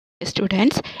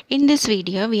Students, in this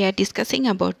video we are discussing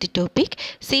about the topic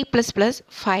C++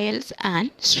 files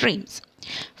and streams.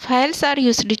 Files are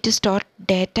used to store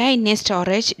data in a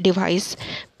storage device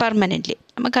permanently.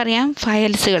 നമുക്കറിയാം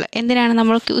ഫയൽസുകൾ എന്തിനാണ്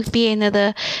നമ്മൾ keep ചെയ്യുന്നത്?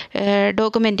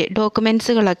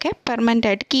 ഡോക്യുമെൻറ്റ്സുകളൊക്കെ permanent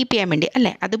ആയിട്ട് keep ചെയ്യാൻ വേണ്ടി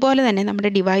അല്ലേ? അതുപോലെ തന്നെ നമ്മുടെ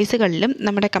ഡിവൈസുകളിലും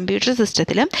നമ്മുടെ കമ്പ്യൂട്ടർ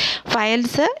സിസ്റ്റത്തിലും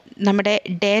ഫയൽസ് നമ്മുടെ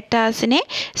ഡേറ്റാസിനെ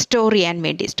സ്റ്റോർ ചെയ്യാൻ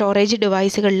വേണ്ടി, സ്റ്റോറേജ്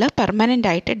ഡിവൈസുകളിൽ പെർമനൻ്റ്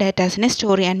ആയിട്ട് ഡേറ്റാസിനെ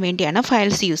സ്റ്റോർ ചെയ്യാൻ വേണ്ടിയാണ്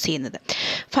ഫയൽസ് യൂസ് ചെയ്യുന്നത്.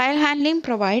 File handling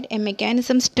provide A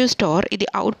mechanisms to store the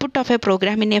output of A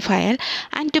programme in A file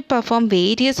and to perform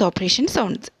various operations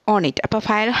on it. അപ്പോൾ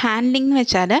ഫയൽ ഹാൻഡ്ലിംഗ് എന്ന്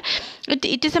വെച്ചാൽ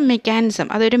ഇറ്റ് ഈസ് എ മെക്കാനിസം,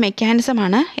 അതൊരു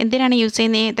മെക്കാനിസമാണ്. എന്തിനാണ് use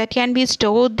ചെയ്യുന്നത്? That can be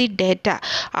store the data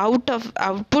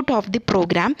output of the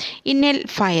programme in A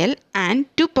file and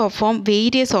to perform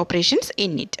various operations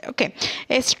in it. Okay,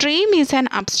 A stream is an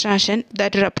abstraction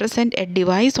that represents a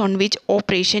device on which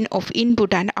operation of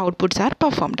input and outputs are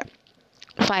performed.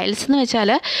 Files എന്ന് വെച്ചാൽ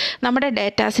നമ്മുടെ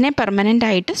ഡേറ്റാസിനെ permanent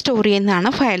ആയിട്ട് store ചെയ്യുന്നതാണ്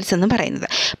files എന്ന് പറയുന്നത്.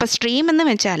 അപ്പോൾ stream എന്ന്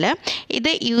വെച്ചാൽ ഇത്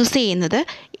യൂസ് ചെയ്യുന്നത്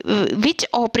which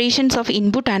operations of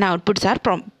input and outputs are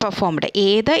performed.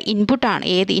 ഏത്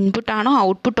ഇൻപുട്ടാണോ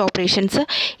ഔട്ട്പുട്ട് ഓപ്പറേഷൻസ്,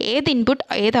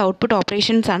 ഏത് ഔട്ട്പുട്ട്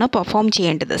ഓപ്പറേഷൻസാണ് പെർഫോം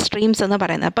ചെയ്യേണ്ടത് സ്ട്രീംസ് എന്ന്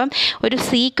പറയുന്നത്. അപ്പം ഒരു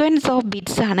സീക്വൻസ് ഓഫ്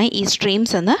ബിറ്റ്സ് ആണ് ഈ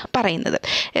സ്ട്രീംസ് എന്ന് പറയുന്നത്.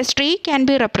 A stream can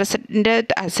be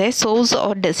represented as A source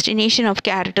or destination of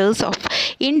characters of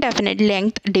indefinite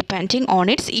length depending on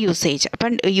its usage.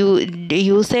 അപ്പം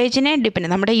യൂസേജിനെ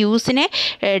നമ്മുടെ യൂസിനെ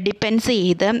ഡിപ്പെൻസ്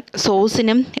ചെയ്ത്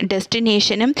സോഴ്സിനും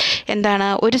ഡെസ്റ്റിനേഷനും എന്താണ്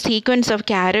ഒരു സീക്വൻസ് ഓഫ്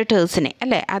ക്യാരക്ടേഴ്സിനെ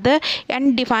അല്ലേ, അത്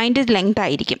അൺഡിഫൈൻഡ് ലെങ്ത്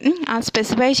ആയിരിക്കും. ആ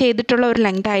സ്പെസിഫൈ ചെയ്തിട്ടുള്ള ഒരു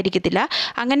ലെങ്ത് ആയിരിക്കത്തില്ല.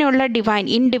 അങ്ങനെയുള്ള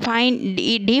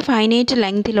ഡിഫൈനേറ്റ്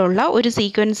ലെങ്തിലുള്ള ഒരു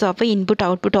sequence of input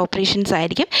output operations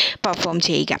ആയിരിക്കും പെർഫോം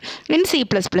ചെയ്യുക. In C++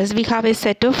 we have A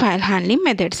set of file handling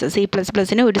methods.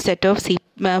 C++ന് ഒരു set of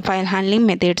file handling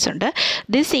methods ഉണ്ട്.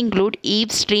 This include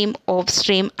eve stream, of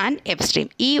stream and F stream.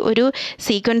 ഈ ഒരു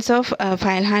sequence of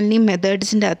file handling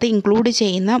മെത്തേഡ്സിൻ്റെ അകത്ത് include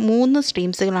ചെയ്യുന്ന 3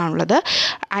 സ്ട്രീംസുകളാണുള്ളത്.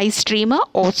 I stream,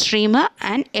 oh stream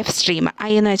and F stream.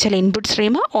 I എന്ന് വെച്ചാൽ input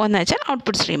stream, O എന്ന് വെച്ചാൽ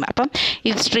ഔട്ട്പുട്ട് സ്ട്രീം. അപ്പം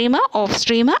if stream, of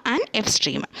stream and F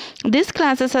stream. This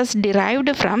classes as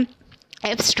derived from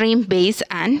F stream base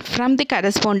and from the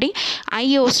corresponding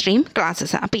IO stream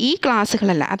classes. അപ്പോൾ ഈ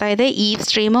ക്ലാസ്സുകളല്ല, അതായത് eve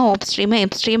stream, of stream,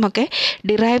 F stream ഒക്കെ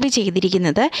derive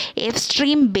ചെയ്തിരിക്കുന്നത് F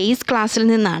stream base ക്ലാസ്സിൽ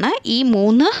നിന്നാണ് ഈ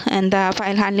 3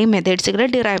 file handling മെത്തേഡ്സുകൾ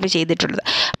derive ചെയ്തിട്ടുള്ളത്.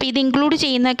 അപ്പോൾ ഇത് ഇൻക്ലൂഡ്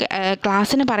ചെയ്യുന്ന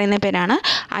ക്ലാസ്സിന് പറയുന്ന പേരാണ്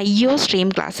IO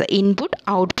stream class, input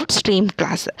output stream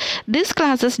class. This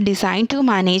classes design to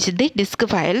manage the disk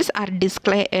files R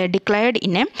declared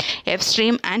in A F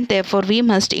stream and therefore we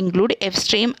must include F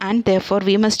stream and therefore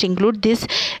we must include this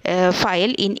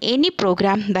file in any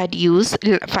program that use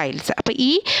files. അപ്പോൾ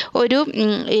ഈ ഒരു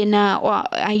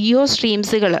IO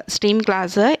stream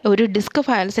class ഒരു disk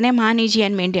ഫയൽസിനെ manage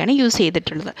ചെയ്യാൻ വേണ്ടിയാണ് use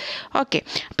ചെയ്തിട്ടുള്ളത്. Okay,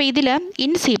 അപ്പോൾ ഇതിൽ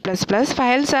in C++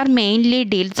 files R mainly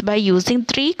deals by using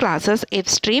 3 classes,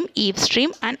 F stream, eve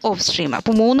stream and of stream.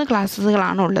 അപ്പോൾ 3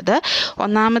 ക്ലാസ്സുകളാണ് ഉള്ളത്.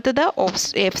 ഒന്നാമത്തത്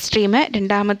എഫ് സ്ട്രീം,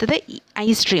 രണ്ടാമത്തത് ഐ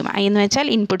സ്ട്രീം, ഐ എന്ന് വെച്ചാൽ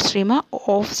input stream,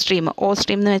 of stream, oh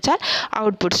stream എന്ന് വെച്ചാൽ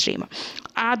ഔട്ട്പുട്ട് സ്ട്രീം.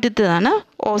 ആദ്യത്തേതാണ്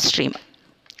ഓ സ്ട്രീം.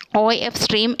 OF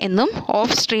സ്ട്രീം എന്നും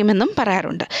ഓഫ് സ്ട്രീം എന്നും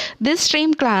പറയാറുണ്ട്. This stream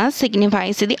class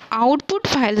signifies the output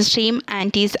file stream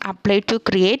and is applied to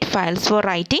create files four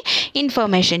writing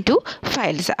information to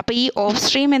files. അപ്പോൾ ഈ of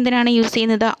stream എന്തിനാണ് use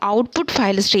ചെയ്യുന്നത്? Output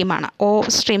file സ്ട്രീമാണ്. ഓ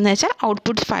stream എന്ന് വെച്ചാൽ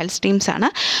ഔട്ട്പുട്ട് ഫയൽ സ്ട്രീംസ് ആണ്.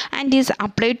 And is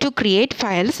applied to create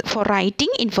files four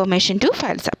writing information to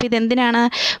files. അപ്പോൾ ഇതെന്തിനാണ്?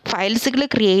 ഫയൽസുകൾ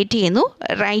create ചെയ്യുന്നു,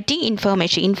 writing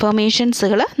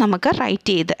ഇൻഫർമേഷൻസുകൾ നമുക്ക്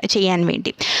റൈറ്റ് ചെയ്യാൻ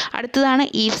വേണ്ടി. അടുത്തതാണ്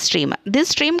eve stream. This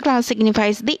stream class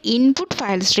signifies the input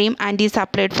file stream and is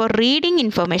applied for reading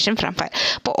information from file.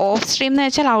 അപ്പോൾ of stream എന്ന്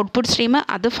വെച്ചാൽ output stream,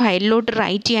 അത് ഫയലിലോട്ട്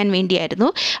റൈറ്റ് ചെയ്യാൻ വേണ്ടിയായിരുന്നു.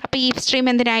 അപ്പോൾ ഈ സ്ട്രീം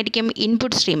എന്തിനായിരിക്കും?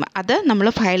 ഇൻപുട്ട് സ്ട്രീം, അത് നമ്മൾ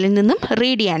ഫയലിൽ നിന്നും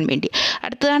റീഡ് ചെയ്യാൻ വേണ്ടി.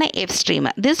 അടുത്തതാണ് F stream.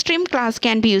 This stream class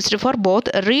can be used for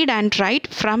both read and right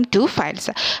from 2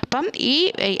 files. അപ്പം ഈ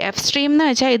എഫ് സ്ട്രീം എന്ന്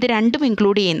വെച്ചാൽ ഇത് രണ്ടും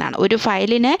ഇൻക്ലൂഡ് ചെയ്യുന്നതാണ്. ഒരു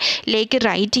ഫയലിലേക്ക്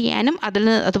റൈറ്റ് ചെയ്യാനും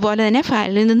അതുപോലെ തന്നെ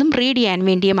ഫയലിൽ നിന്നും റീഡ് ചെയ്യാൻ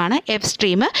വേണ്ടിയുമാണ് എഫ്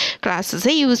സ്ട്രീം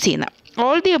ക്ലാസ്സസ് യൂസ് ചെയ്യുന്നത്.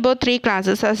 All the above 3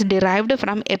 classes are derived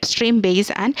from F stream base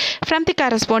and from the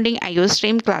corresponding IO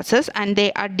stream classes and they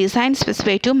are designed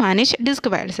specified to manage disk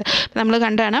files. നമ്മൾ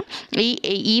കണ്ടാണ് ഈ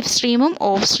eve സ്ട്രീമും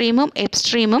of സ്ട്രീമും F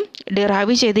സ്ട്രീമും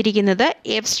derive ചെയ്തിരിക്കുന്നത്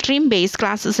F stream base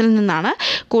ക്ലാസ്സസിൽ നിന്നാണ്.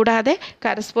 കൂടാതെ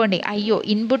corresponding IO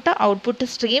input output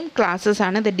stream classes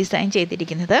ആണ് ഇത് design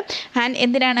ചെയ്തിരിക്കുന്നത്. And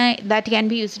എന്തിനാണ്? That can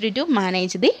be used to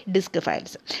manage the disk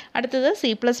files. അടുത്തത്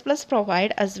C++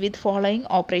 provide us with following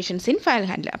operations in file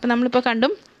handler. അപ്പോൾ നമ്മളിപ്പോൾ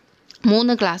കണ്ടും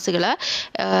മൂന്ന് ക്ലാസ്സുകൾ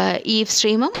ഈഫ്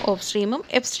സ്ട്രീമും ഓഫ് സ്ട്രീമും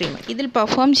എഫ് സ്ട്രീമും. ഇതിൽ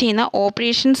പെർഫോം ചെയ്യുന്ന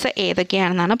ഓപ്പറേഷൻസ്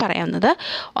ഏതൊക്കെയാണെന്നാണ് പറയുന്നത്.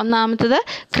 ഒന്നാമത്തത്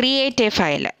create A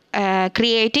file,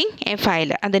 creating A file.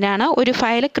 അതിനാണ് ഒരു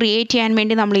ഫയൽ ക്രിയേറ്റ് ചെയ്യാൻ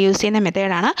വേണ്ടി നമ്മൾ യൂസ് ചെയ്യുന്ന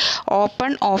മെത്തേഡാണ്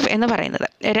ഓപ്പൺ ഓഫ് എന്ന് പറയുന്നത്.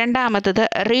 രണ്ടാമത്തത്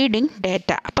റീഡിംഗ്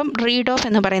ഡേറ്റ, അപ്പം റീഡ് ഓഫ്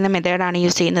എന്ന് പറയുന്ന മെത്തേഡാണ്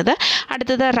യൂസ് ചെയ്യുന്നത്.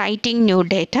 അടുത്തത് writing new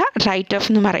data, right of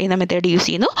എന്ന് പറയുന്ന മെത്തേഡ് യൂസ്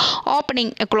ചെയ്യുന്നു.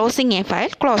 Closing A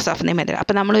file, close of എന്ന മെത്തേഡ്.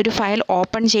 അപ്പോൾ നമ്മളൊരു ഫയൽ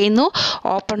ഓപ്പൺ ചെയ്യുന്നു,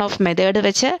 ഓപ്പൺ ഓഫ് മെത്തേഡ്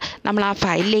വെച്ച് നമ്മൾ ആ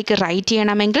ഫയലിലേക്ക് റൈറ്റ്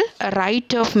ചെയ്യണമെങ്കിൽ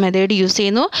റൈറ്റ് ഓഫ് മെത്തേഡ് യൂസ്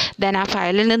ചെയ്യുന്നു. ദെൻ ആ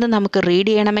ഫയലിൽ നിന്ന് നമുക്ക് റീഡ്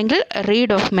ചെയ്യണമെങ്കിൽ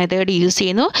റീഡ് ഓഫ് മെത്തേഡ് യൂസ്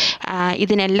ചെയ്യുന്നു.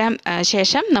 ഇതിനെല്ലാം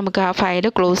ശേഷം നമുക്ക് ആ ഫയൽ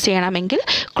ക്ലോസ് ചെയ്യണമെങ്കിൽ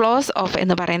ക്ലോസ് ഓഫ്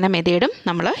എന്ന് പറയുന്ന മെത്തേഡും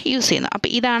നമ്മൾ യൂസ് ചെയ്യുന്നു. അപ്പോൾ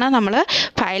ഇതാണ് നമ്മൾ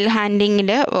ഫയൽ ഹാൻഡ്ലിങ്ങിൽ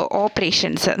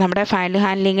ഓപ്പറേഷൻസ്, നമ്മുടെ ഫയൽ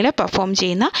ഹാൻഡ്ലിങ്ങിൽ പെർഫോം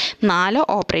ചെയ്യുന്ന 4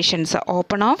 operations: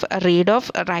 open of, read of,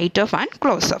 right of and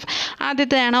close of.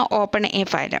 ആദ്യത്തെയാണ് open A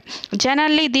file.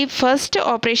 Generally the first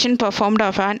operation performed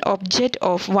of an object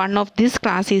of one of this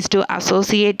class is to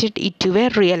associate it to A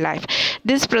real life.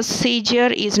 This procedure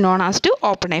is known as to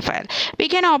open A file. We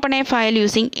can open A file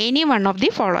using any one of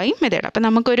the following method. അപ്പോൾ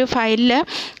നമുക്കൊരു ഫയലിൽ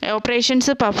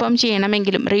operations perform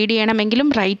ചെയ്യണമെങ്കിലും read ചെയ്യണമെങ്കിലും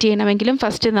right ചെയ്യണമെങ്കിലും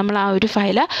first നമ്മൾ ആ ഒരു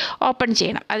file open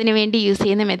ചെയ്യണം. അതിനുവേണ്ടി യൂസ്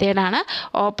ചെയ്യുന്ന മെത്തേഡാണ്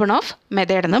ഓപ്പൺ ഓഫ്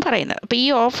മെത്തേഡ് എന്ന് പറയുന്നത്. അപ്പോൾ ഈ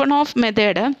ഓപ്പൺ ഓഫ്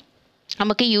മെത്തേഡ്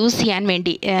നമുക്ക് യൂസ് ചെയ്യാൻ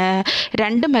വേണ്ടി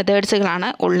 2 മെത്തേഡ്സുകളാണ്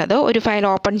ഉള്ളത് ഒരു ഫയൽ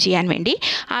ഓപ്പൺ ചെയ്യാൻ വേണ്ടി.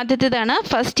 ആദ്യത്തേതാണ്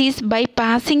first is by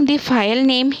passing the file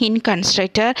name in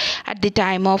constructor at the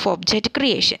time of object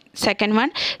creation.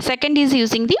 Second is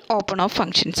using the open of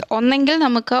functions. ഒന്നെങ്കിൽ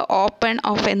നമുക്ക് ഓപ്പൺ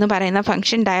ഓഫ് എന്ന് പറയുന്ന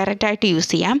ഫംഗ്ഷൻ ഡയറക്റ്റായിട്ട് യൂസ്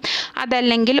ചെയ്യാം,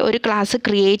 അതല്ലെങ്കിൽ ഒരു ക്ലാസ്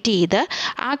ക്രിയേറ്റ് ചെയ്ത്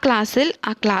ആ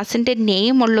ക്ലാസ്സിൻ്റെ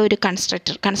നെയിം ഉള്ള ഒരു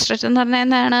കൺസ്ട്രക്ടർ എന്ന് പറഞ്ഞാൽ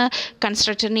എന്താണ്?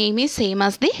 Constructor name is same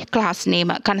as the class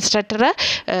name. Constructor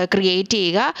create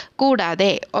ചെയ്യുക.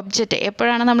 കൂടാതെ ഒബ്ജക്റ്റ്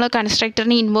എപ്പോഴാണ് നമ്മൾ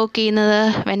കൺസ്ട്രക്ടറിനെ ഇൻവോക്ക് ചെയ്യുന്നത്?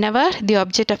 Whenever the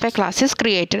object of A class is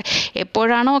created.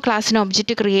 എപ്പോഴാണോ ക്ലാസ്സിന്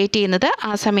ഒബ്ജക്റ്റ് ക്രിയേറ്റ് ചെയ്യുന്നത്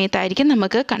ആ സമയത്തായിരിക്കും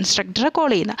നമുക്ക് കൺസ്ട്രക്ടറെ കോൾ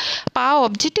ചെയ്യുന്നത്. അപ്പോൾ ആ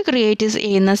ഒബ്ജക്റ്റ് ക്രിയേറ്റ്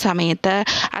ചെയ്യുന്ന സമയത്ത്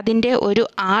അതിൻ്റെ ഒരു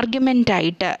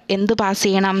ആർഗ്യുമെൻ്റായിട്ട് എന്ത് പാസ്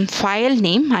ചെയ്യണം? ഫയൽ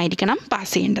നെയിം ആയിരിക്കണം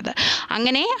പാസ് ചെയ്യേണ്ടത്.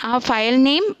 അങ്ങനെ ആ ഫയൽ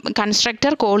നെയിം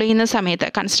കൺസ്ട്രക്ടർ കോൾ ചെയ്യുന്ന സമയത്ത്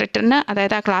കൺസ്ട്രക്ടറിന്,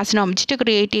 അതായത് ആ ക്ലാസ്സിന് ഒബ്ജക്റ്റ്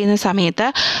ക്രിയേറ്റ് ചെയ്യുന്ന സമയത്ത്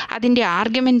അതിൻ്റെ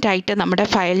ആർഗ്യുമെൻ്റായിട്ട് നമ്മുടെ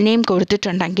ഫയൽ നെയിം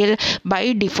കൊടുത്തിട്ടുണ്ടെങ്കിൽ ബൈ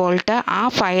ഡിഫോൾട്ട് ആ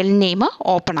ഫയൽ നെയിം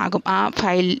ഓപ്പൺ ആകും.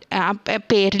 ആ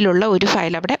പേരിലുള്ള ഒരു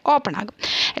ഫയൽ അവിടെ ഓപ്പൺ ആകും.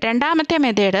 രണ്ടാമത്തെ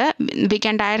method we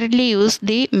can directly use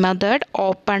the method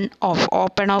open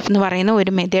of എന്ന് പറയുന്ന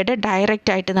ഒരു മെത്തേഡ്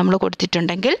ഡയറക്റ്റായിട്ട് നമ്മൾ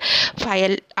കൊടുത്തിട്ടുണ്ടെങ്കിൽ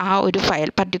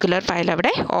പർട്ടിക്കുലർ ഫയൽ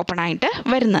അവിടെ ഓപ്പൺ ആയിട്ട്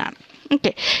വരുന്നതാണ്.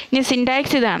 ഓക്കെ, ഇനി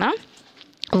സിൻടാക്സ് ഇതാണ്.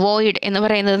 വോയിഡ് എന്ന്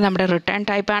പറയുന്നത് നമ്മുടെ റിട്ടേൺ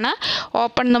ടൈപ്പാണ്.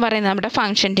 ഓപ്പൺ എന്ന് പറയുന്നത് നമ്മുടെ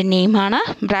ഫംഗ്ഷൻ്റെ നെയിമാണ്.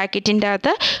 ബ്രാക്കറ്റിൻ്റെ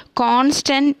അകത്ത്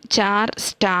constant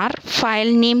star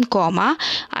file name comma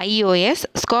IOS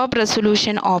scope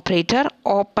resolution operator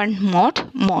open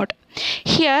mode.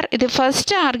 Here, the first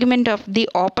argument of the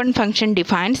open function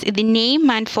defines the name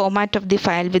and format of the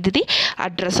file with the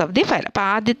address of the file. അപ്പോൾ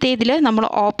ആദ്യത്തെ ഇതിൽ നമ്മൾ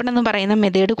open എന്ന് പറയുന്ന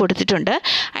method കൊടുത്തിട്ടുണ്ട്.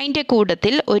 അതിൻ്റെ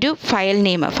കൂട്ടത്തിൽ ഒരു ഫയൽ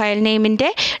നെയിമിൻ്റെ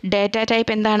ഡേറ്റ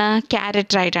ടൈപ്പ് എന്താണ്?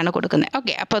 ക്യാരക്ടർ ആയിട്ടാണ് കൊടുക്കുന്നത്.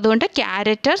 ഓക്കെ, അപ്പോൾ അതുകൊണ്ട്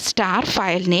ക്യാരക്ടർ സ്റ്റാർ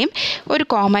ഫയൽ നെയിം ഒരു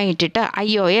കോമ ഇട്ടിട്ട്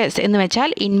IOS എന്ന് വെച്ചാൽ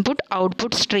input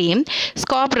output stream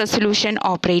scope resolution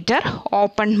operator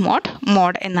open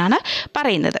mode എന്നാണ്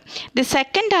പറയുന്നത്. ദി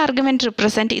സെക്കൻഡ് ആർഗ്യുമെൻറ്റ്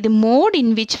റിപ്രസെൻറ്റ് ഇത് mode in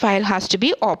which file has to be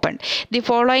opened. The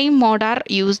following mode are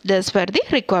used as per the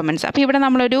requirements. അപ്പോൾ ഇവിടെ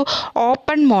നമ്മളൊരു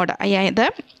open mode, അതായത്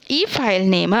ഈ file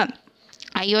name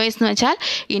IOS എന്ന് വെച്ചാൽ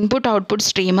input output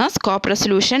stream scope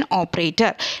resolution operator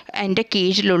അതിൻ്റെ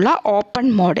കീഴിലുള്ള ഓപ്പൺ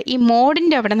മോഡ്. ഈ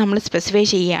മോഡിൻ്റെ അവിടെ നമ്മൾ സ്പെസിഫൈ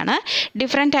ചെയ്യുകയാണ്.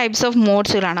 ഡിഫറെൻറ്റ് ടൈപ്സ് ഓഫ്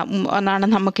മോഡ്സുകളാണ് എന്നാണ്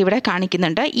നമുക്കിവിടെ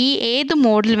കാണിക്കുന്നുണ്ട്. ഈ ഏത്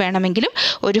മോഡിൽ വേണമെങ്കിലും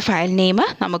ഒരു ഫയൽ നെയിം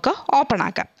നമുക്ക് ഓപ്പൺ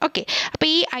ആക്കാം. ഓക്കെ, അപ്പോൾ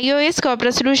ഈ IOS scope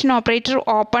resolution operator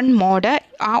open mode,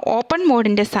 ആ ഓപ്പൺ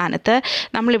മോഡിൻ്റെ സ്ഥാനത്ത്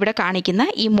നമ്മളിവിടെ കാണിക്കുന്ന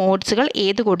ഈ മോഡ്സുകൾ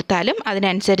ഏത് കൊടുത്താലും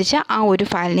അതിനനുസരിച്ച് ആ ഒരു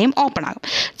ഫയൽ നെയിം ഓപ്പൺ ആകും.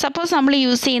 സപ്പോസ് നമ്മൾ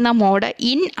യൂസ് ചെയ്യുന്ന മോഡ്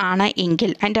ഇൻ ആണ് എങ്കിൽ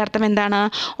അതിൻ്റെ അർത്ഥം എന്താണ്?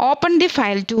 Open the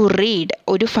file to read.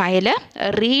 ഒരു ഫയൽ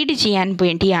റീഡ് ചെയ്യാൻ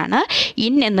വേണ്ടിയാണ്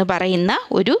ഇൻ എന്ന് പറയുന്ന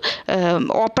ഒരു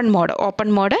ഓപ്പൺ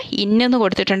മോഡ് ഇൻ എന്ന്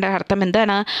കൊടുത്തിട്ടുണ്ട്. അർത്ഥം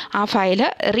എന്താണ്? ആ ഫയൽ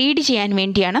റീഡ് ചെയ്യാൻ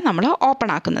വേണ്ടിയാണ് നമ്മൾ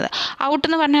ഓപ്പൺ ആക്കുന്നത്. ഔട്ട്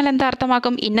എന്ന് പറഞ്ഞാൽ എന്താ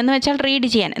അർത്ഥമാക്കും? ഇൻ എന്ന് വെച്ചാൽ റീഡ്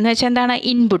ചെയ്യാൻ എന്ന് വെച്ചാൽ എന്താണ്?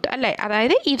 ഇൻപുട്ട് അല്ലേ,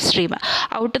 അതായത് ഈഫ് സ്ട്രീം.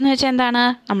 ഔട്ട് എന്ന് വെച്ചാൽ എന്താണ്?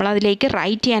 നമ്മളതിലേക്ക്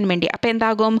റൈറ്റ് ചെയ്യാൻ വേണ്ടി. അപ്പോൾ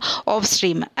എന്താകും? ഓഫ്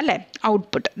സ്ട്രീം അല്ലേ,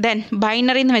 ഔട്ട്പുട്ട്. ദെൻ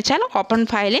ബൈനറി എന്ന് വെച്ചാൽ open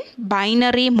file in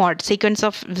binary mode, sequence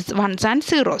of 1s and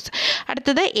 0s.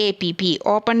 അടുത്തത് APP,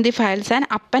 open the files and then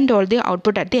append all the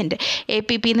output at the end.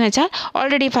 app എന്ന് വെച്ചാൽ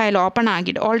ഓൾറെഡി ഫയൽ ഓപ്പൺ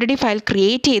ആക്കിയിട്ട് already file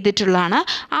create ചെയ്തിട്ടുള്ളതാണ്.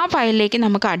 ആ ഫയലിലേക്ക്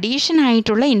നമുക്ക് അഡീഷൻ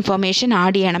ആയിട്ടുള്ള information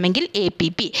add ചെയ്യണമെങ്കിൽ app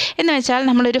എന്ന് വെച്ചാൽ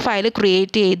നമ്മളൊരു ഫയൽ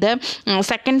ക്രിയേറ്റ് ചെയ്ത്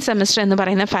സെക്കൻഡ് സെമിസ്റ്റർ എന്ന്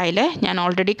പറയുന്ന ഫയൽ ഞാൻ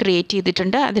ഓൾറെഡി ക്രിയേറ്റ്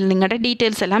ചെയ്തിട്ടുണ്ട്. അതിൽ നിങ്ങളുടെ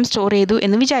ഡീറ്റെയിൽസ് എല്ലാം സ്റ്റോർ ചെയ്തു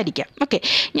എന്ന് വിചാരിക്കാം. ഓക്കെ,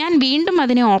 ഞാൻ വീണ്ടും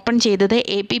അതിനെ ഓപ്പൺ ചെയ്തത്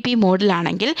app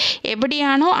മോഡിലാണെങ്കിൽ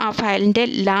എവിടെയാണോ ആ ഫയലിൻ്റെ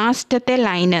ലാസ്റ്റത്തെ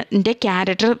ലൈനിൻ്റെ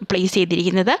ക്യാരക്ടർ പ്ലേസ്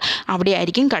ചെയ്തിരിക്കുന്നത് അവിടെ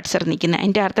ആയിരിക്കും കട്സർ നിൽക്കുന്നത്.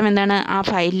 അതിൻ്റെ അർത്ഥം എന്താണ്? ആ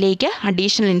ഫയലിലേക്ക്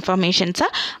അഡീഷണൽ ഇൻഫർമേഷൻസ്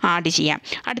ആഡ് ചെയ്യാം.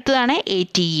 അടുത്തതാണ്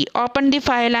ATE, open the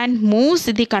file and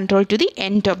moves the control to the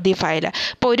end of the file.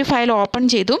 അപ്പോൾ ഒരു ഫയൽ ഓപ്പൺ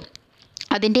ചെയ്തു,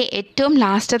 അതിൻ്റെ ഏറ്റവും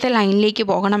ലാസ്റ്റത്തെ ലൈനിലേക്ക്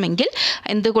പോകണമെങ്കിൽ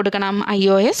എന്ത് കൊടുക്കണം?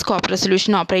 iOS scope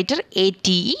resolution operator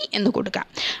ATE എന്ന് കൊടുക്കാം.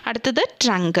 അടുത്തത്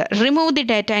trunk, remove the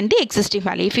data in the existing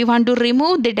file. If you want to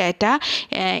remove the data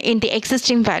in the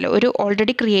existing file, ഒരു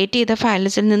ഓൾറെഡി ക്രിയേറ്റ് ചെയ്ത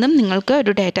ഫയൽസിൽ നിന്നും നിങ്ങൾക്ക്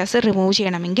ഒരു ഡാറ്റാസ് റിമൂവ്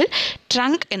ചെയ്യണമെങ്കിൽ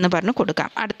ട്രങ്ക് എന്ന് പറഞ്ഞ് കൊടുക്കാം.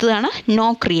 അടുത്തതാണ് no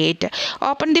create,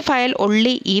 open the file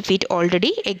only if it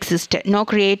already exist. No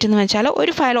create എന്ന് വെച്ചാൽ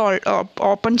ഒരു ഫയൽ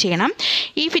ഓപ്പൺ ചെയ്യണം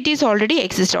ഇഫ് ഇറ്റ് ഈസ് ഓൾറെഡി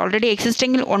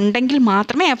എക്സിസ്റ്റെങ്കിൽ ഉണ്ടെങ്കിൽ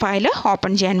മാത്രമേ ആ ഫയൽ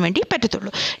ഓപ്പൺ ചെയ്യാൻ വേണ്ടി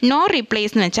പറ്റത്തുള്ളൂ. നോ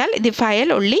റീപ്ലേസ് എന്ന് വെച്ചാൽ the file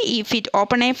only if it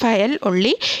open A file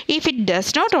only if it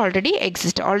does not already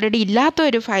exist. Already ഇല്ലാത്ത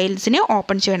ഒരു ഫയൽസിനെ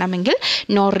ഓപ്പൺ ചെയ്യണമെങ്കിൽ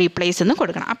നോ റീപ്ലേസ് എന്ന്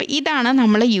കൊടുക്കണം. അപ്പോൾ ഇതാണ്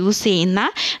നമ്മൾ യൂസ് ചെയ്യുന്ന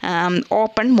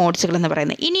ഓപ്പൺ മോഡ്സുകൾ എന്ന്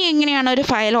പറയുന്നത്. ഇനി എങ്ങനെയാണ് ഒരു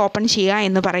ഫയൽ ഓപ്പൺ ചെയ്യുക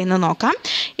എന്ന് പറയുന്നത് നോക്കാം.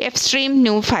 fstream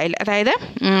ന്യൂ ഫയൽ, അതായത്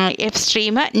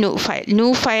fstream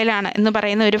ന്യൂ ഫയലാണ് എന്ന്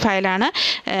പറയുന്ന ഒരു ഫയലാണ്.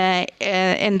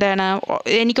 എന്താണ്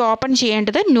എനിക്ക് ഓപ്പൺ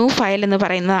ചെയ്യേണ്ടത്? ന്യൂ ഫയൽ എന്ന്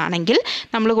പറയുന്നതാണെങ്കിൽ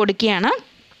നമ്മൾ കൊടുക്കുകയാണ്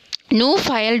new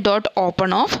file dot open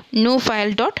of new file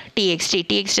dot txt.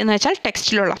 txt എന്ന് വെച്ചാൽ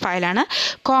ടെക്സ്റ്റിലുള്ള ഫയലാണ്.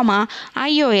 Comma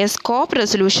iOS scope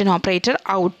resolution operator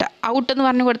out എന്ന്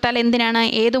പറഞ്ഞു കൊടുത്താൽ എന്തിനാണ്?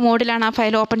 ഏത് മോഡിലാണ് ആ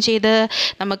ഫയൽ ഓപ്പൺ ചെയ്ത്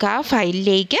നമുക്ക് ആ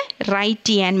ഫയലിലേക്ക് റൈറ്റ്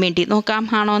ചെയ്യാൻ വേണ്ടി നോക്കാം.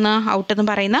 ആണോ എന്ന് ഔട്ട് എന്ന്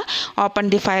പറയുന്ന open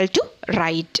the file to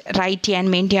right ചെയ്യാൻ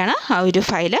വേണ്ടിയാണ് ആ ഒരു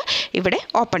ഫയൽ ഇവിടെ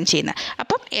ഓപ്പൺ ചെയ്യുന്നത്.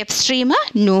 അപ്പം fstream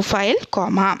new file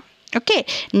comma okay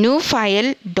new file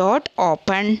dot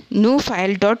open new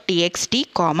file dot txt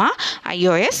comma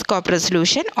iOS scope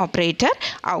resolution operator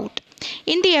out.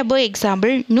 In the above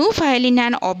example, new file in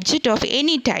an object of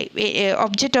any type,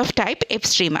 object of type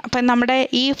fstream. അപ്പം നമ്മുടെ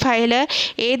ഈ file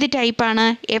ഏത് ടൈപ്പാണ്?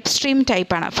 fstream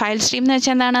ടൈപ്പാണ്. File stream എന്ന്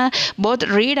വെച്ചാൽ എന്താണ്? Both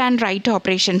read and right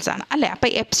operations ആണ് അല്ലേ. അപ്പോൾ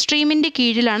fstreamൻ്റെ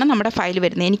കീഴിലാണ് നമ്മുടെ ഫയൽ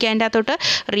വരുന്നത്. എനിക്ക് അതിൻ്റെ അകത്തോട്ട്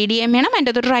റീഡ് ചെയ്യാൻ വേണം,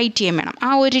 അതിൻ്റെ അകത്തോട്ട് റൈറ്റ് ചെയ്യാൻ വേണം.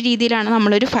 ആ ഒരു രീതിയിലാണ്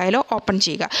നമ്മളൊരു ഫയൽ ഓപ്പൺ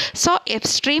ചെയ്യുക. സോ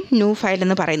fstream ന്യൂ ഫയൽ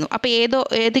എന്ന് പറയുന്നു. അപ്പോൾ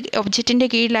ഏത് ഒബ്ജക്റ്റിൻ്റെ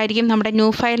കീഴിലായിരിക്കും നമ്മുടെ ന്യൂ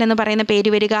ഫയൽ എന്ന് പറയുന്ന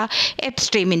പേര് വരിക?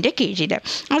 fstreamൻ്റെ കീഴിൽ.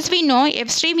 As we know,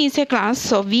 fstream is a class,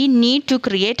 so we need to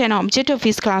create an object of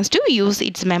this class to use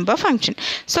its member function.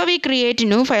 So we create a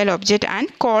new file object and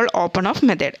call open of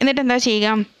method. എന്നിട്ട് എന്താ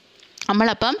ചെയ്യുക?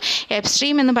 നമ്മളപ്പം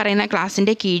fstream എന്ന് പറയുന്ന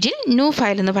ക്ലാസ്സിൻ്റെ കീഴിൽ new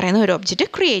file എന്ന് പറയുന്ന ഒരു ഒബ്ജക്റ്റ്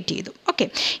ക്രിയേറ്റ് ചെയ്തു. ഓക്കെ,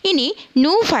 ഇനി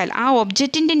ന്യൂ ഫയൽ ആ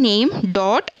ഒബ്ജക്റ്റിൻ്റെ name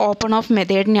dot open of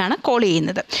മെത്തേഡിനെയാണ് call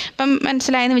ചെയ്യുന്നത്. അപ്പം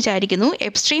മനസ്സിലായെന്ന് വിചാരിക്കുന്നു.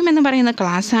 fstream എന്ന് പറയുന്ന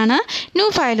ക്ലാസ്സാണ്, ന്യൂ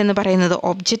ഫയൽ എന്ന് പറയുന്നത്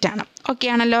ഒബ്ജക്റ്റാണ്. ഓക്കെ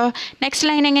ആണല്ലോ. നെക്സ്റ്റ്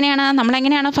ലൈൻ എങ്ങനെയാണ്?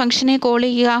 നമ്മളെങ്ങനെയാണ് ഫംഗ്ഷനെ കോൾ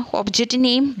ചെയ്യുക? ഒബ്ജക്റ്റ്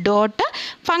നെയിം ഡോട്ട്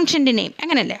ഫംഗ്ഷൻ്റെ നെയിം,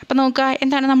 അങ്ങനെയല്ലേ? അപ്പോൾ നോക്കുക,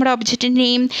 എന്താണ് നമ്മുടെ ഒബ്ജക്റ്റിൻ്റെ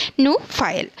name? New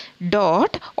file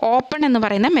dot open എന്ന്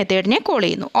പറയുന്ന മെത്തേഡിനെ കോൾ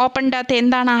ചെയ്യുന്നു. ഓപ്പണിൻ്റെ അകത്ത്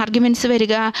എന്താണ് ആർഗ്യുമെൻറ്റ്സ്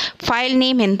വരിക? ഫയൽ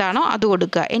നെയിം എന്താണോ അത്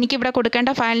കൊടുക്കുക. എനിക്കിവിടെ കൊടുക്കേണ്ട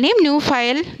file name new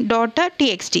file dot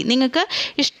txt. നിങ്ങൾക്ക്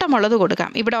ഇഷ്ടമുള്ളത് കൊടുക്കാം.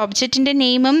 ഇവിടെ ഒബ്ജക്റ്റിൻ്റെ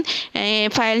നെയിമും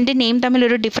ഫയലിൻ്റെ നെയിം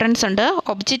തമ്മിലൊരു ഡിഫറൻസ് ഉണ്ട്.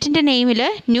 ഒബ്ജക്റ്റിൻ്റെ നെയിമിൽ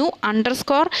ന്യൂ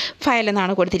അണ്ടർസ്കോർ ഫയൽ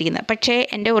എന്നാണ് കൊടുത്തിരിക്കുന്നത്. പക്ഷേ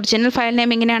എൻ്റെ ഒറിജിനൽ ഫയൽ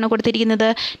നെയിം എങ്ങനെയാണ് കൊടുത്തിരിക്കുന്നത്?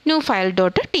 New file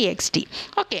dot txt.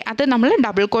 Okay, അത് നമ്മൾ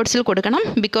ഡബിൾ കോട്ട്സിൽ കൊടുക്കണം.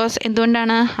 ബിക്കോസ്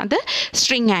എന്തുകൊണ്ടാണ്? അത്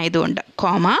സ്ട്രിങ് ആയതുകൊണ്ട്.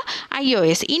 Comma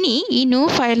iOS. ഇനി ഈ ന്യൂ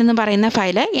ഫയൽ എന്ന് പറയുന്ന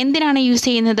ഫയൽ എന്തിനാണ് യൂസ്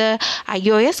ചെയ്യുന്നത്?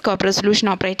 iOS scope resolution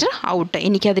operator out,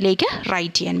 എനിക്കതിലേക്ക്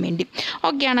right ചെയ്യാൻ വേണ്ടി.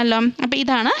 ഓക്കെ ആണല്ലോ. അപ്പോൾ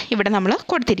ഇതാണ് ഇവിടെ നമ്മൾ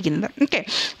കൊടുത്തിരിക്കുന്നത്. ഓക്കെ,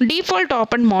 ഡീഫോൾട്ട്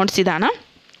ഓപ്പൺ മോഡ്സ് ഇതാണ്.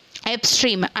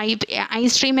 fstream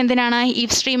iStream എന്തിനാണ്?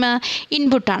 ifstream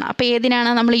ഇൻപുട്ടാണ്. അപ്പോൾ ഏതിനാണ്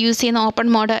നമ്മൾ യൂസ് ചെയ്യുന്ന ഓപ്പൺ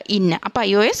മോഡ്? ഇൻ. അപ്പോൾ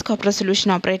iOS scope resolution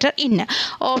operator in.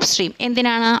 ഓഫ്സ്ട്രീം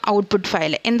എന്തിനാണ്? Output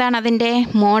file. എന്താണ് അതിൻ്റെ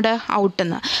മോഡ്? ഔട്ട്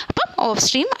എന്ന്. അപ്പം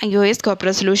ഓഫ്സ്ട്രീം iOS scope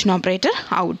resolution operator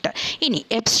out. ഇനി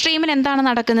fstreamൽ എന്താണ്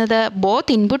നടക്കുന്നത്?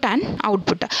 Both input and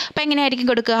output. അപ്പോൾ എങ്ങനെയായിരിക്കും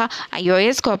കൊടുക്കുക?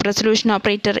 iOS scope resolution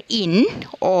operator in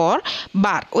or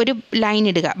bar, ഒരു ലൈൻ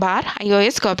ഇടുക, bar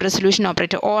iOS scope resolution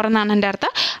operator. Or എന്നാണ് എൻ്റെ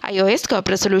അർത്ഥം. iOS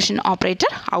scope resolution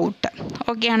operator out.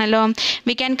 Okay ആണല്ലോ.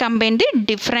 We can combine the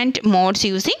different modes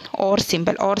using or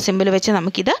simple വെച്ച്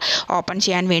നമുക്കിത് ഓപ്പൺ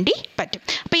ചെയ്യാൻ വേണ്ടി പറ്റും.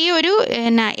 അപ്പോൾ ഈ ഒരു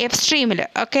fstreamൽ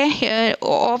okay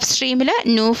of സ്ട്രീമിൽ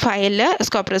new file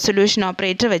scope resolution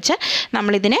operator വെച്ച്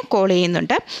നമ്മളിതിനെ കോൾ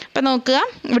ചെയ്യുന്നുണ്ട്. അപ്പോൾ നോക്കുക,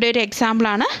 ഇവിടെ ഒരു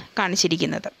എക്സാമ്പിളാണ്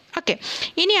കാണിച്ചിരിക്കുന്നത്. ഓക്കെ,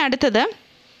 ഇനി അടുത്തത്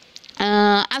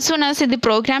as soon as the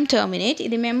program terminates,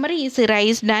 the memory is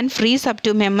erased and frees up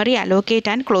to memory allocate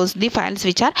and close the files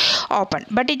which are open.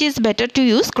 But it is better to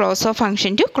use close off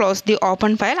function to close the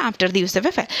open file after the use of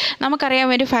a file.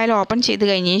 നമുക്കറിയാം ഒരു file open ചെയ്ത്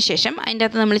കഴിഞ്ഞതിന് ശേഷം അതിൻ്റെ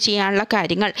അകത്ത് നമ്മൾ ചെയ്യാനുള്ള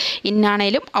കാര്യങ്ങൾ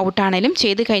ഇന്നാണേലും ഔട്ടാണേലും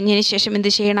ചെയ്ത് കഴിഞ്ഞതിന് ശേഷം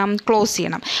എന്ത് ചെയ്യണം? ക്ലോസ്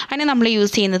ചെയ്യണം. അതിന് നമ്മൾ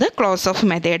യൂസ് ചെയ്യുന്നത് ക്ലോസ് ഓഫ്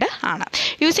മെത്തേഡ് ആണ്.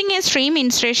 Using A stream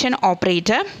instruction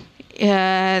operator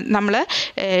നമ്മൾ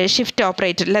shift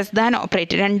operator, less than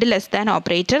operator, 2 less than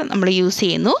operator നമ്മൾ യൂസ്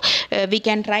ചെയ്യുന്നു. We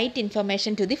can write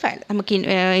information to the file. നമുക്ക്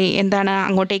എന്താണ്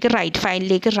അങ്ങോട്ടേക്ക്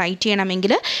ഫയലിലേക്ക് റൈറ്റ്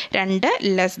ചെയ്യണമെങ്കിൽ 2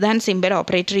 less than simple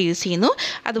operator use ചെയ്യുന്നു.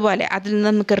 അതുപോലെ അതിൽ നിന്ന്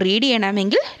നമുക്ക് റീഡ്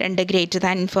ചെയ്യണമെങ്കിൽ 2 ഗ്രേറ്റർ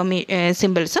ദാൻ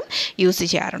സിമ്പിൾസും യൂസ്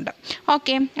ചെയ്യാറുണ്ട്.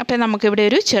 ഓക്കെ, അപ്പോൾ നമുക്കിവിടെ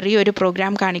ഒരു ചെറിയൊരു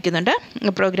പ്രോഗ്രാം കാണിക്കുന്നുണ്ട്.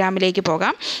 പ്രോഗ്രാമിലേക്ക്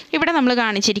പോകാം. ഇവിടെ നമ്മൾ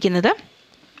കാണിച്ചിരിക്കുന്നത്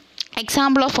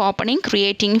example of opening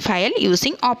creating file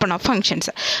using open of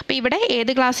functions. അപ്പോൾ ഇവിടെ ഏത്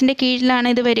ക്ലാസ്സിൻ്റെ കീഴിലാണ്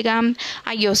ഇത് വരിക?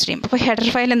 IO stream. അപ്പോൾ ഹെഡർ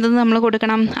ഫയൽ എന്തെന്ന് നമ്മൾ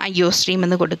കൊടുക്കണം? IO സ്ട്രീം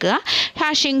എന്ന് കൊടുക്കുക.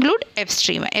 Hash include F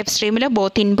stream. F സ്ട്രീമിൽ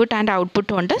both input and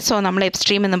ഔട്ട്പുട്ടും ഉണ്ട്. സോ നമ്മൾ എഫ്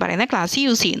സ്ട്രീം എന്ന് പറയുന്ന ക്ലാസ്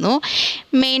യൂസ് ചെയ്യുന്നു.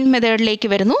 മെയിൻ മെത്തേഡിലേക്ക്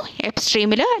വരുന്നു. എഫ്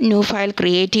സ്ട്രീമിൽ ന്യൂ ഫയൽ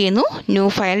ക്രിയേറ്റ് ചെയ്യുന്നു. New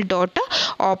file dot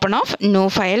open of new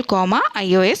file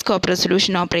IOS copper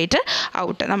resolution operator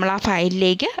out. നമ്മൾ ആ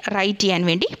ഫയലിലേക്ക് റൈറ്റ് ചെയ്യാൻ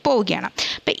വേണ്ടി പോവുകയാണ്.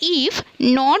 അപ്പോൾ ഈഫ്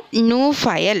നോട്ട് ന്യൂ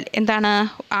ഫയൽ, എന്താണ്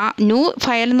ആ ന്യൂ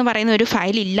ഫയൽ എന്ന് പറയുന്ന ഒരു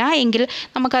ഫയൽ ഇല്ല എങ്കിൽ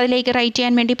നമുക്കതിലേക്ക് റൈറ്റ്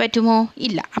ചെയ്യാൻ വേണ്ടി പറ്റുമോ?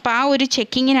 ഇല്ല. അപ്പോൾ ആ ഒരു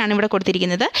ചെക്കിങ്ങിനാണ് ഇവിടെ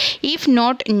കൊടുത്തിരിക്കുന്നത്. ഇഫ്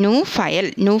നോട്ട് ന്യൂ ഫയൽ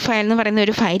എന്ന് പറയുന്ന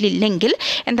ഒരു ഫയൽ ഇല്ലെങ്കിൽ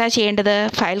എന്താ ചെയ്യേണ്ടത്?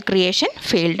 ഫയൽ ക്രിയേഷൻ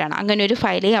ഫെയിൽഡ് ആണ്. അങ്ങനെ ഒരു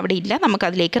ഫയലേ അവിടെ ഇല്ല,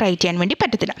 നമുക്കതിലേക്ക് റൈറ്റ് ചെയ്യാൻ വേണ്ടി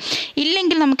പറ്റത്തില്ല.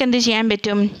 ഇല്ലെങ്കിൽ നമുക്ക് എന്ത് ചെയ്യാൻ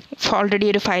പറ്റും? ഓൾറെഡി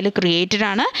ഒരു ഫയൽ ക്രിയേറ്റഡ്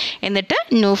ആണ്, എന്നിട്ട്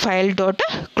ന്യൂ ഫയൽ ഡോട്ട്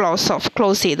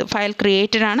ക്ലോസ് ചെയ്തു. ഫയൽ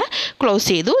ക്രിയേറ്റഡ് ആണ്, ക്ലോസ്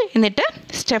ചെയ്തു. എന്നിട്ട്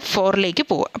സ്റ്റെപ്പ് 4ലേക്ക്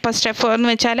പോകും. അപ്പോൾ സ്റ്റെപ്പ് 4 എന്ന്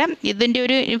വെച്ചാൽ ഇതിൻ്റെ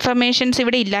ഒരു ഇൻഫർമേഷൻസ്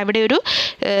ഇവിടെ ഇല്ല. ഇവിടെ ഒരു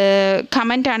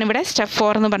കമൻറ്റാണ് ഇവിടെ സ്റ്റെപ്പ്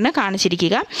 4 എന്ന് പറഞ്ഞ്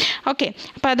കാണിച്ചിരിക്കുക. ഓക്കെ,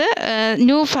 അപ്പോൾ അത്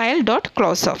new file dot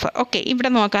close of. Okay,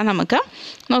 ഇവിടെ നോക്കാം.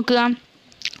 നോക്കുക,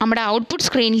 നമ്മുടെ ഔട്ട്പുട്ട്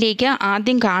സ്ക്രീനിലേക്ക്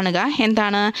ആദ്യം കാണുക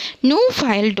എന്താണ്? ന്യൂ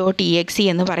ഫയൽ .exe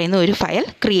എന്ന് പറയുന്ന ഒരു ഫയൽ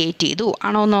ക്രിയേറ്റ് ചെയ്തു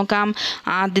ആണോ നോക്കാം.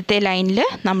 ആദ്യത്തെ ലൈനിൽ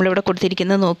നമ്മളിവിടെ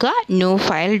കൊടുത്തിരിക്കുന്നത് നോക്കുക, new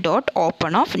file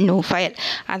open of new file.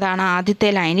 അതാണ് ആദ്യത്തെ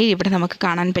ലൈനിൽ ഇവിടെ നമുക്ക്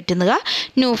കാണാൻ പറ്റുന്നത്.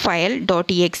 ന്യൂ ഫയൽ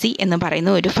 .exe എന്ന്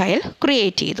പറയുന്ന ഒരു ഫയൽ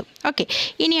ക്രിയേറ്റ് ചെയ്തു. ഓക്കെ,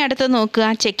 ഇനി അടുത്ത് നോക്കുക,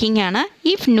 ചെക്കിംഗ് ആണ്.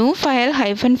 If new file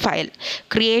file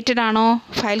created ആണോ?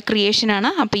 ഫയൽ ക്രിയേഷൻ ആണ്.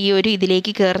 അപ്പോൾ ഈ ഒരു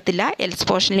ഇതിലേക്ക് കയറത്തില്ല, എൽസ്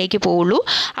പോർഷനിലേക്ക് പോവുള്ളൂ.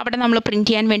 അവിടെ നമ്മൾ പ്രിൻറ്റ്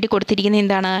ചെയ്യാൻ വേണ്ടി കൊടുത്തിരിക്കുന്നത്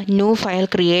എന്താണ്? ന്യൂ ഫയൽ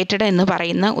ക്രിയേറ്റഡ് എന്ന്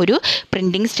പറയുന്ന ഒരു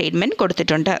പ്രിൻറ്റിംഗ് സ്റ്റേറ്റ്മെൻറ്റ്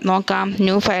കൊടുത്തിട്ടുണ്ട്. നോക്കാം,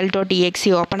 ന്യൂ ഫയൽ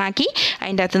 .exe ഓപ്പൺ ആക്കി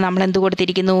അതിൻ്റെ അകത്ത് നമ്മൾ എന്ത്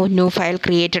കൊടുത്തിരിക്കുന്നു? ന്യൂ ഫയൽ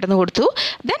ക്രിയേറ്റഡ് എന്ന് കൊടുത്തു.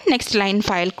 Then next line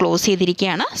file close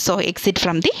ചെയ്തിരിക്കുകയാണ്. So exit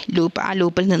from the loop. ആ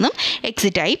ലൂപ്പിൽ നിന്നും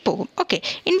എക്സിറ്റ് ആയി പോകും. Okay,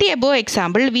 in the above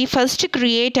example V first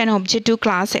create an object two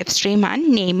class F stream and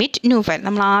name it new file.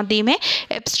 നമ്മൾ ആദ്യമേ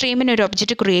എഫ് സ്ട്രീമിന് ഒരു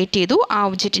object create ചെയ്തു. ആ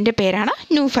ഒബ്ജക്റ്റിൻ്റെ പേരാണ്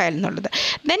ന്യൂ ഫയൽ എന്നുള്ളത്.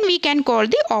 Then we can call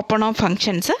the open of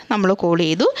functions നമ്മൾ call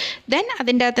ചെയ്തു. Then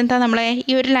അതിൻ്റെ അകത്ത് എന്താ, നമ്മളെ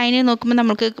ഈ ഒരു ലൈനിൽ നോക്കുമ്പോൾ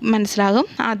നമുക്ക് മനസ്സിലാകും,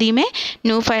 ആദ്യമേ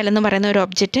ന്യൂ ഫയൽ എന്ന് പറയുന്ന ഒരു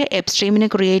ഒബ്ജക്റ്റ് എഫ് സ്ട്രീമിന്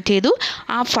ക്രിയേറ്റ് ചെയ്തു.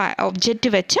 ആ ഒബ്ജക്റ്റ്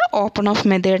വെച്ച് ഓപ്പൺ ഓഫ്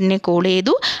മെത്തേഡിനെ കോൾ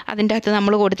ചെയ്തു. അതിൻ്റെ അകത്ത്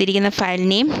നമ്മൾ കൊടുത്തിരിക്കുന്ന ഫയൽ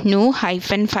നെയിം ന്യൂ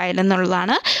ഫയൽ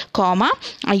എന്നുള്ളതാണ്.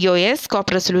 IOS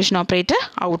കോപ്പ് റെസൊല്യൂഷൻ ഓപ്പറേറ്റർ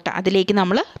ഔട്ട്. അതിലേക്ക്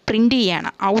നമ്മൾ പ്രിൻറ്റ്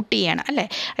ഔട്ട് ചെയ്യാണ് അല്ലേ,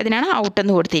 അതിനാണ് ഔട്ട്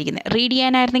എന്ന് കൊടുത്തിരിക്കുന്നത്. റീഡ്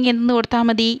ചെയ്യാനായിരുന്നെങ്കിൽ എന്തെന്ന് കൊടുത്താൽ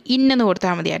മതി? ഇന്നെന്ന്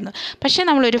കൊടുത്താൽ മതിയായിരുന്നു. പക്ഷേ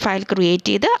നമ്മളൊരു ഫയൽ ക്രിയേറ്റ്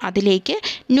ചെയ്ത് അതിലേക്ക്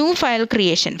ന്യൂ ഫയൽ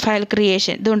ക്രിയേഷൻ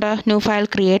ഇതുകൊണ്ട് ന്യൂ ഫയൽ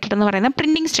ക്രിയേറ്റഡ് എന്ന് പറയുന്ന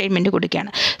പ്രിൻറ്റിംഗ് സ്റ്റേറ്റ്മെൻറ്റ്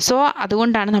കൊടുക്കുകയാണ്. സോ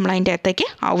അതുകൊണ്ടാണ് നമ്മൾ അതിൻ്റെ അകത്തേക്ക്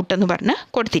ഔട്ട് എന്ന് പറഞ്ഞ്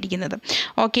കൊടുത്തിരിക്കുന്നത്.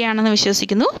 ഓക്കെ ആണെന്ന്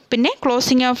വിശ്വസിക്കുന്നു. പിന്നെ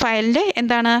ക്ലോസിങ് ഓഫ് ഫയലിൻ്റെ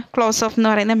എന്താണ്? ക്ലോസ് ഓഫ് എന്ന്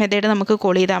പറയുന്ന മെത്തേഡ് നമുക്ക്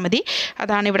കോൾ ചെയ്താൽ മതി.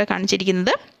 അതാണ് ഇവിടെ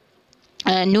കാണിച്ചിരിക്കുന്നത്.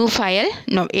 ന്യൂ ഫയൽ,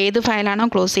 ഏത് ഫയലാണോ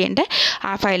ക്ലോസ് ചെയ്യേണ്ടത്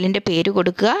ആ ഫയലിൻ്റെ പേര്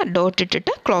കൊടുക്കുക, ഡോട്ട്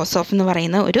ഇട്ടിട്ട് ക്ലോസ് ഓഫ് എന്ന്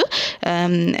പറയുന്ന ഒരു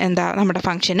നമ്മുടെ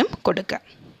ഫംഗ്ഷനും കൊടുക്കുക.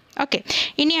 ഓക്കെ,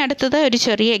 ഇനി അടുത്തത് ഒരു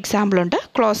ചെറിയ എക്സാമ്പിൾ ഉണ്ട്.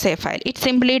 Close A file. It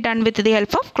simply done with the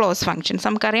help of close functions.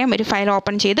 നമുക്കറിയാം ഒരു ഫയൽ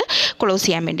ഓപ്പൺ ചെയ്ത് ക്ലോസ്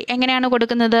ചെയ്യാൻ വേണ്ടി എങ്ങനെയാണ്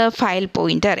കൊടുക്കുന്നത്? ഫയൽ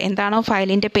പോയിൻറ്റർ എന്താണോ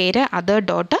ഫയലിൻ്റെ പേര് അത്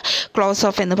ഡോട്ട് ക്ലോസ്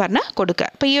ഓഫ് എന്ന് പറഞ്ഞ് കൊടുക്കുക.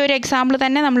 അപ്പോൾ ഈ ഒരു എക്സാമ്പിൾ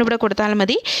തന്നെ നമ്മളിവിടെ കൊടുത്താൽ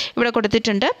മതി. ഇവിടെ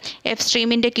കൊടുത്തിട്ടുണ്ട്, എഫ്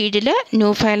സ്ട്രീമിൻ്റെ കീഴിൽ ന്യൂ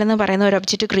ഫയൽ എന്ന് പറയുന്ന ഒരു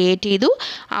ഒബ്ജക്റ്റ് ക്രിയേറ്റ് ചെയ്തു.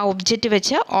 ആ ഒബ്ജക്റ്റ്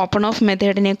വെച്ച് ഓപ്പൺ ഓഫ്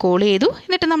മെത്തേഡിനെ കോൾ ചെയ്തു.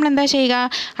 എന്നിട്ട് നമ്മൾ എന്താ ചെയ്യുക?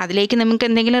 അതിലേക്ക് നമുക്ക്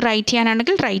എന്തെങ്കിലും റൈറ്റ്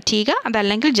ചെയ്യാനാണെങ്കിൽ റൈറ്റ് ചെയ്യുക,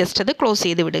 അതല്ലെങ്കിൽ ജസ്റ്റ് അത് ക്ലോസ്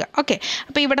ചെയ്ത് വിടുക. ഓക്കെ,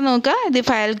 അപ്പോൾ ഇവിടെ നോക്കുക, ഇത്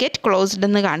ഫയൽ ഗെറ്റ് ക്ലോസ്ഡ്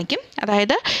എന്ന് കാണിക്കും.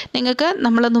 അതായത് നിങ്ങൾക്ക്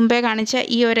നമ്മൾ മുമ്പേ കാണിച്ച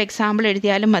ഈ ഒരു എക്സാമ്പിൾ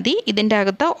എഴുതിയാലും മതി. ഇതിൻ്റെ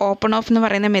അകത്ത് ഓപ്പൺ ഓഫ് എന്ന്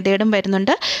പറയുന്ന മെത്തേഡും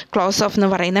വരുന്നുണ്ട്, ക്ലോസ് ഓഫ് എന്ന്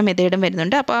പറയുന്ന മെത്തേഡും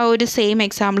വരുന്നുണ്ട്. അപ്പോൾ ആ ഒരു സെയിം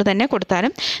എക്സാമ്പിൾ തന്നെ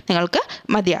കൊടുത്താലും നിങ്ങൾക്ക്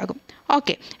മതിയാകും.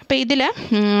 ഓക്കെ, അപ്പോൾ ഇതിൽ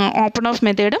ഓപ്പൺ ഓഫ്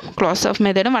മെത്തേഡും ക്ലോസ് ഓഫ്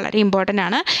മെത്തേഡും വളരെ ഇമ്പോർട്ടൻ്റ്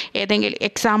ആണ്. ഏതെങ്കിലും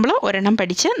എക്സാമ്പിൾ ഒരെണ്ണം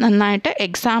പഠിച്ച് നന്നായിട്ട്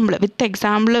വിത്ത്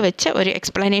എക്സാമ്പിൾ വെച്ച് ഒരു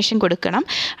എക്സ്പ്ലനേഷൻ കൊടുക്കണം.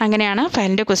 അങ്ങനെയാണ്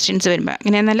ഫയലിൻ്റെ ക്വസ്റ്റ്യൻസ് വരുമ്പോൾ.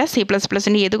 അങ്ങനെയെന്നല്ല,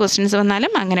 C++ൻ്റെ ഏത് ക്വസ്റ്റ്യൻസ്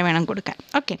വന്നാലും അങ്ങനെ വേണം കൊടുക്കാൻ.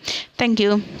 Okay, thank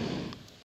you.